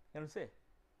 can you say?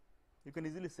 You can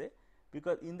easily say,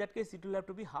 because in that case it will have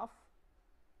to be half,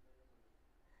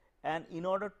 and in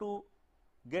order to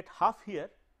get half here,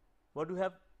 what do you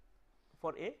have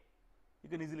for a? You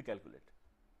can easily calculate.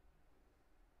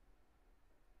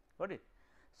 Got it?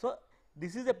 So,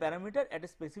 this is a parameter. At a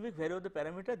specific value of the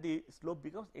parameter, the slope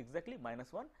becomes exactly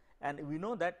minus 1, and we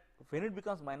know that when it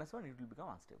becomes minus 1, it will become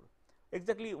unstable.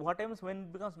 Exactly what happens when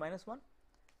it becomes minus 1?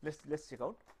 Let's check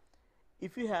out.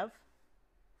 If you have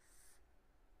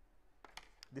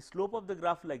the slope of the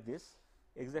graph like this,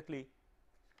 exactly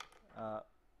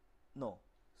no,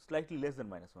 slightly less than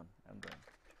minus 1, I am drawing.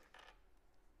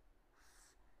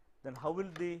 Then how will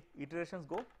the iterations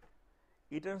go?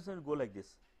 Iterations will go like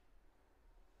this.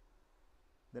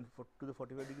 Then to the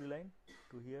 45-degree line,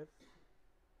 to here,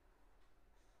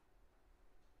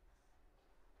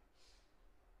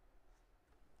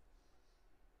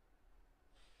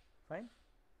 fine.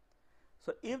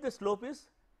 So, if the slope is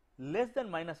less than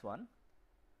minus 1,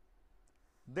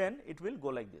 then it will go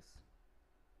like this.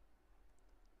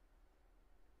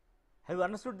 Have you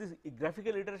understood this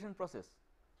graphical iteration process?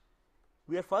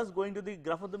 We are first going to the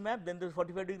graph of the map, then the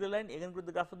 45-degree line, again to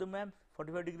the graph of the map,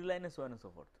 45-degree line, and so on and so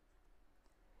forth.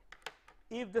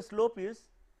 If the slope is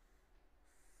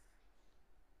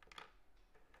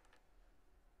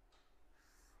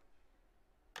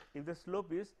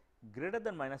greater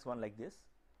than minus 1 like this,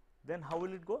 then how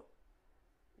will it go?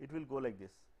 It will go like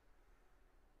this.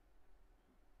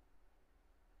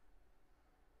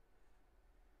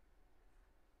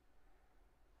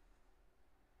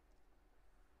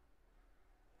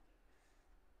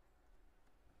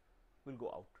 Will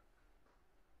go out.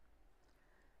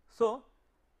 So,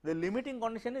 the limiting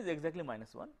condition is exactly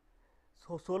minus 1.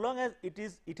 So long as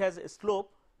it has a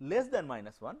slope less than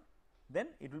minus 1,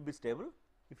 then it will be stable.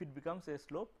 If it becomes a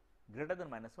slope greater than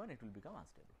minus 1, it will become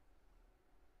unstable.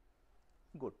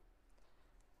 Good.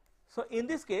 So, in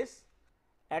this case,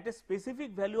 at a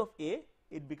specific value of a,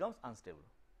 it becomes unstable.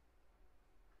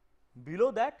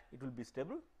 Below that, it will be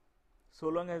stable. So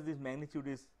long as this magnitude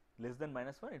is less than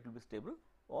minus 1, it will be stable,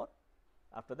 or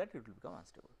after that it will become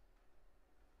unstable.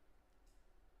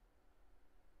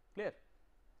 Clear?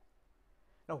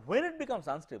 Now, when it becomes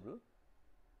unstable,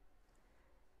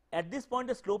 at this point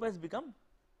the slope has become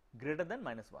greater than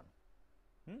minus 1.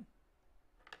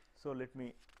 So, let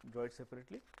me draw it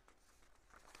separately.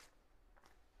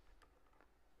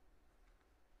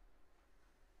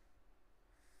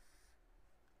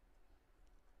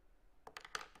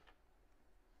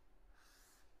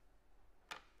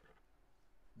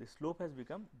 slope has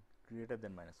become greater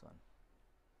than -1.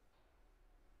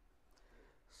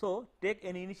 So, take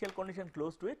any initial condition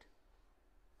close to it,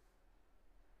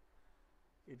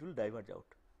 it will diverge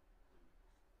out.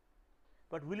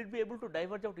 But will it be able to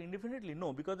diverge out indefinitely?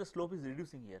 No, because the slope is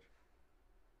reducing here.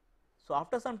 So,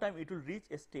 after some time it will reach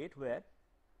a state where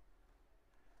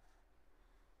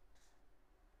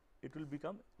it will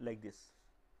become like this.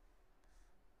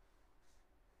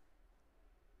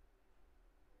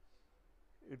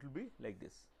 It will be like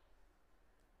this.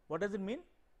 What does it mean?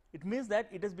 It means that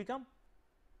it has become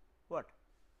what?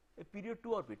 A period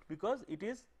 2 orbit, because it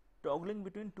is toggling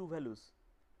between two values.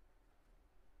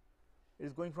 It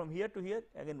is going from here to here,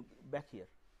 again back here.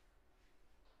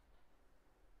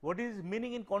 What is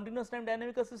meaning in continuous time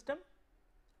dynamical system?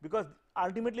 Because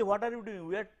ultimately what are we doing?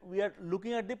 We are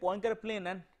looking at the Poincare plane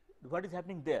and what is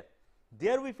happening there.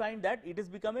 There we find that it has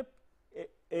become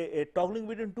a toggling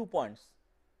between 2 points.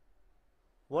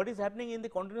 What is happening in the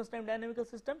continuous time dynamical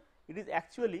system? It is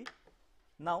actually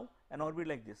now an orbit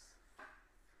like this.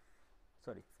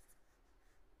 Sorry.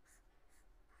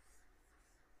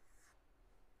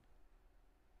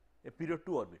 A period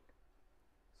 2 orbit.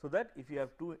 So that if you have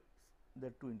two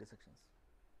intersections.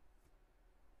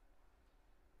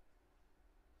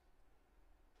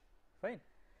 Fine.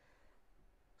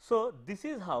 So, this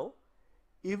is how,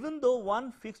 even though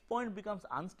one fixed point becomes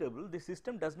unstable, the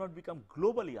system does not become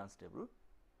globally unstable.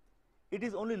 It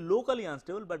is only locally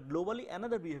unstable, but globally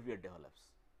another behavior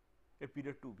develops, a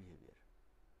period 2 behavior.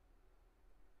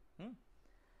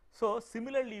 So,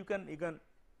 similarly you can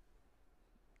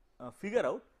figure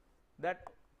out that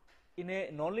in a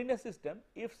nonlinear system,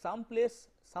 if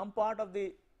some part of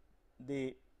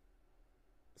the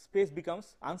space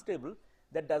becomes unstable,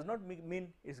 that does not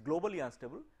mean it is globally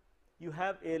unstable. You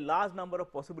have a large number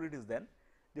of possibilities. Then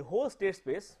the whole state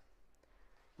space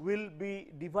will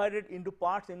be divided into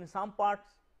parts. In some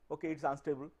parts, okay, it is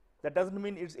unstable. That does not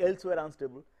mean it is elsewhere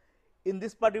unstable. In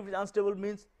this part, if it is unstable,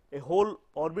 means a whole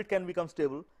orbit can become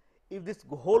stable. If this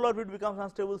whole orbit becomes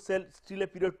unstable, still a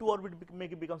period 2 orbit may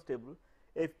become stable.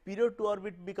 If period 2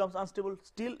 orbit becomes unstable,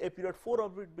 still a period 4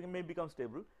 orbit may become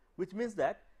stable, which means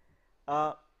that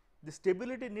the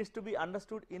stability needs to be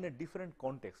understood in a different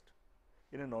context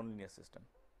in a nonlinear system.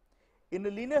 In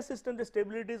a linear system, the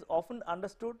stability is often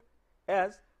understood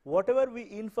as whatever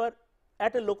we infer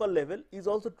at a local level is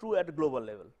also true at a global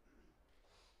level.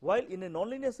 While in a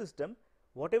nonlinear system,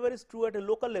 whatever is true at a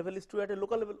local level is true at a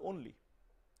local level only.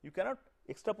 You cannot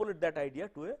extrapolate that idea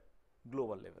to a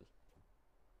global level.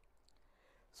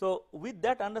 So, with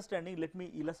that understanding, let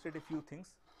me illustrate a few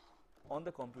things on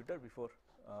the computer before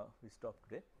we stop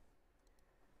today.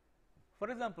 For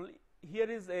example, here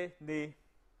is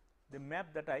the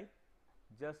map that I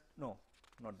just no,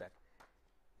 not that.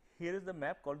 Here is the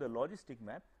map called the logistic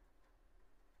map,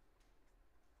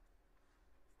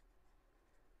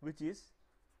 which is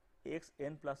x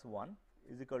n plus 1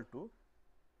 is equal to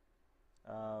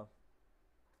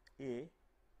a,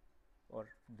 or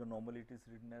the normally it is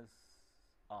written as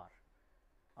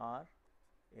r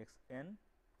x n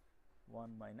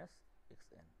 1 minus x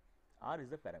n. R is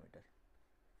the parameter.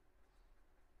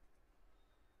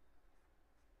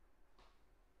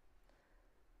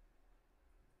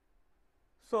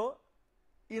 So,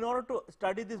 in order to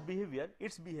study this behavior,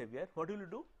 its behavior, what will you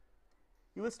do?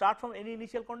 You will start from any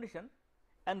initial condition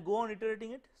and go on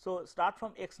iterating it. So, start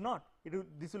from x naught,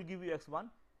 this will give you x1,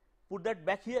 put that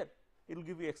back here, it will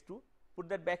give you x2, put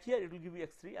that back here, it will give you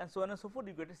x3, and so on and so forth.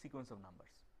 You get a sequence of numbers.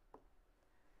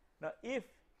 Now, if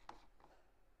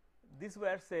this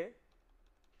were, say,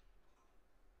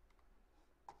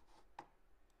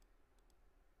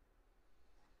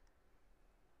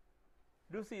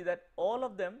 do you see that all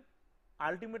of them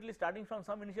ultimately starting from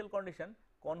some initial condition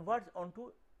converge onto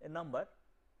a number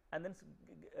and then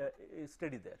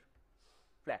steady there,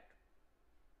 flat.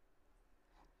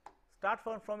 Start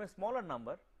from a smaller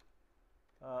number,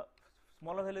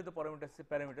 smaller value of the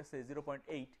parameter say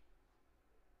 0.8,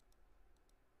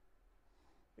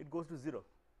 it goes to 0.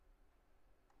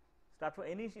 Start from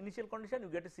any initial condition, you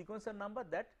get a sequential number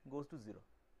that goes to 0,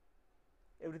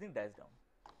 everything dies down.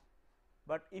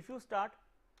 But if you start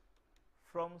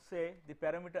from, say, the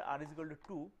parameter r is equal to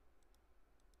 2,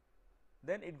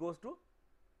 then it goes to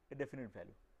a definite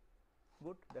value.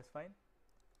 Good, that is fine.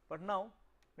 But now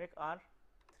make r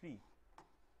 3.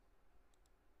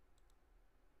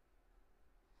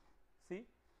 See,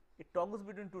 it toggles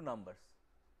between two numbers.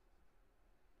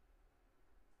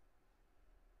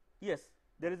 Yes,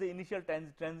 there is the initial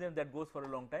transient that goes for a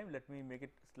long time. Let me make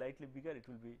it slightly bigger, it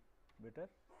will be better.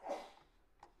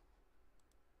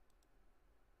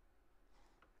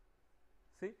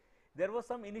 See, there was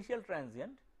some initial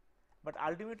transient but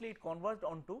ultimately it converged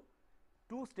onto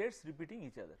two states repeating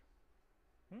each other,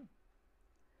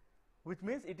 which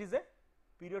means it is a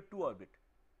period 2 orbit,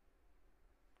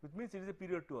 which means it is a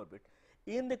period 2 orbit.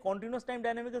 In the continuous time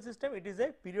dynamical system, it is a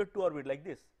period 2 orbit like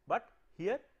this, but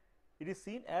here it is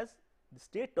seen as the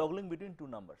state toggling between two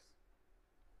numbers.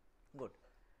 Good.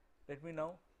 Let me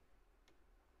now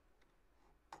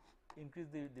increase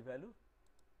the value.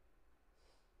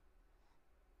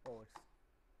 Oh, it's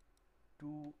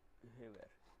too heavier.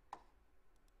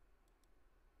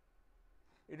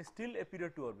 It is still a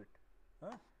period 2 orbit.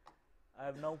 I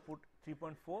have now put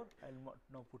 3.4, I will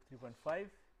now put 3.5.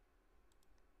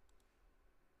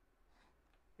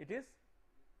 It is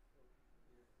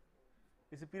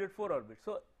a period 4 orbit.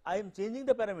 So, I am changing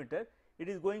the parameter, it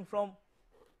is going from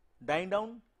dying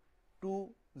down to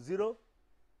 0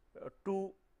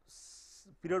 to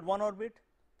period 1 orbit,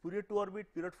 period 2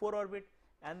 orbit, period 4 orbit,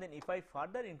 and then if I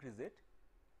further increase it,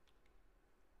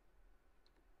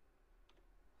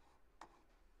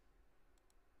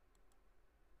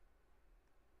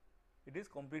 it is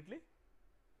completely,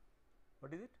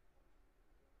 what is it,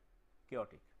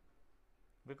 chaotic,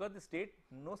 because the state,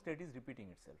 no state is repeating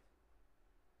itself,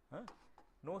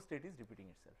 no state is repeating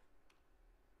itself.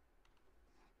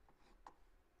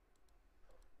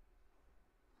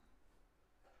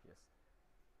 Yes.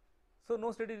 So,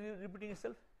 no state is repeating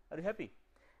itself. Are you happy?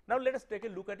 Now, let us take a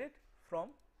look at it from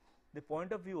the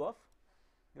point of view of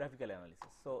graphical analysis.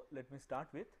 So, let me start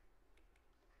with,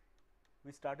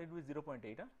 we started with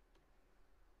 0.8.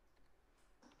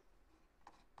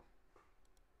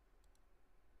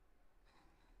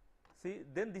 See,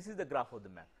 then this is the graph of the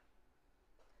map,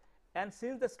 and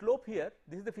since the slope here,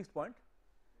 this is the fixed point,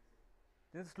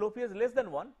 since the slope here is less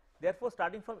than 1, therefore,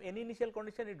 starting from any initial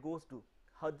condition it goes to,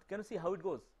 how can you see how it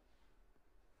goes?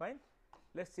 Fine.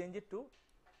 Let us change it to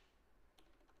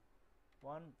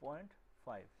 1.5.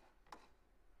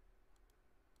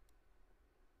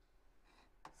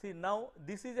 See, now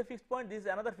this is a fixed point, this is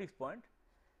another fixed point,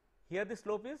 here the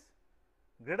slope is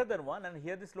greater than 1 and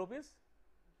here the slope is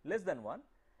less than 1,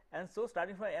 and so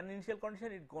starting from an initial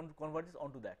condition it converges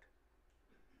onto that.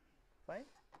 Fine.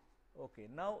 Okay.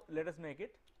 Now, let us make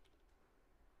it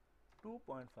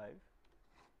 2.5.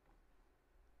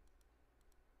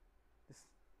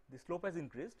 The slope has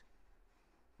increased,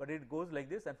 but it goes like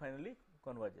this and finally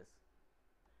converges.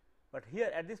 But here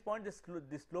at this point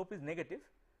the slope is negative,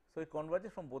 so it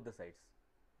converges from both the sides.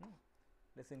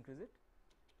 Let us increase it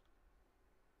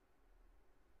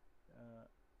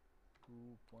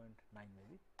 2.9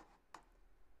 maybe.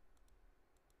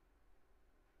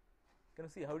 Can you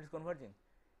see how it is converging?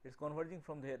 It is converging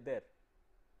from there.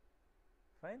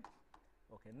 Fine.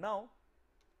 Okay. Now,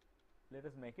 let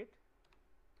us make it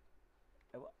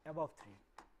above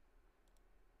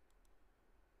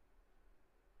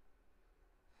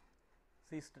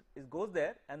 3. See, it goes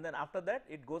there and then after that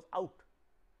it goes out,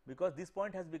 because this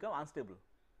point has become unstable.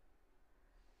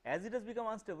 As it has become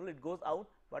unstable, it goes out,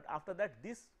 but after that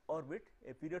this orbit,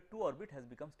 a period 2 orbit, has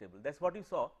become stable. That is what you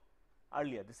saw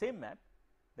earlier, the same map,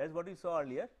 that is what you saw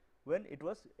earlier when it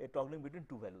was a toggling between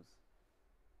two values.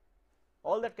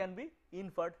 All that can be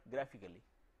inferred graphically.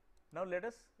 Now, let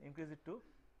us increase it to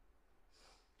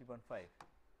 3.5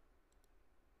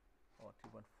 or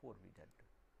 3.4 we had to.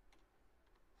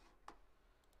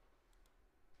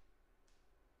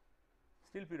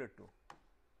 Still period 2.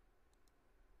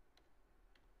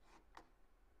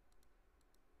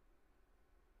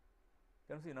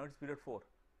 Can you see now it is period 4.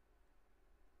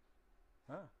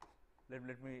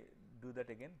 Let me do that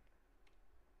again.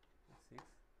 6.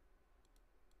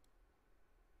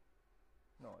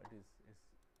 No, it is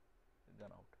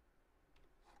gone out.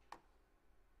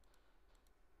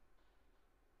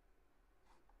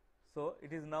 So,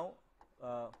 it is now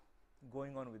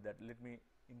going on with that. Let me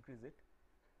increase it,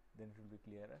 then it will be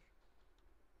clearer.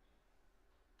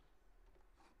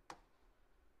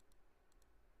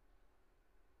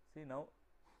 See, now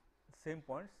same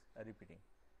points are repeating.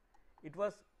 It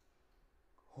was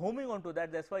homing onto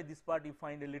that, that is why this part you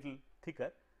find a little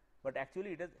thicker, but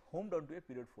actually it has homed onto a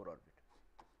period 4 orbit.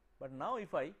 But now,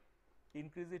 if I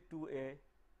increase it to a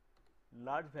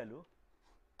large value,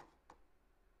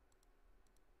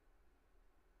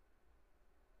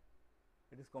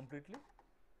 it is completely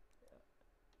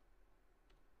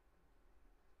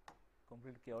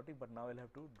chaotic, but now I will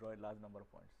have to draw a large number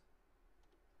of points,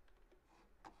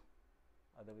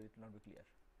 otherwise it will not be clear.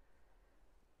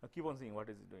 Now, keep on seeing what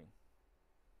is it doing.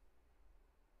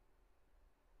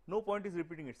 No point is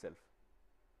repeating itself,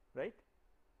 right,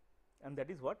 and that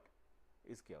is what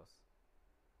is chaos.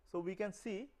 So, we can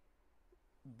see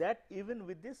that even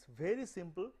with this very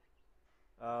simple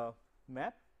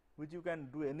map, which you can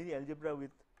do any algebra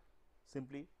with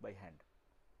simply by hand.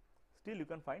 Still you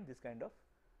can find this kind of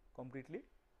completely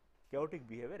chaotic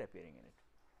behavior appearing in it.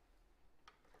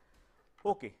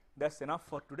 Okay, that is enough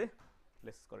for today.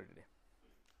 Let us call it a day.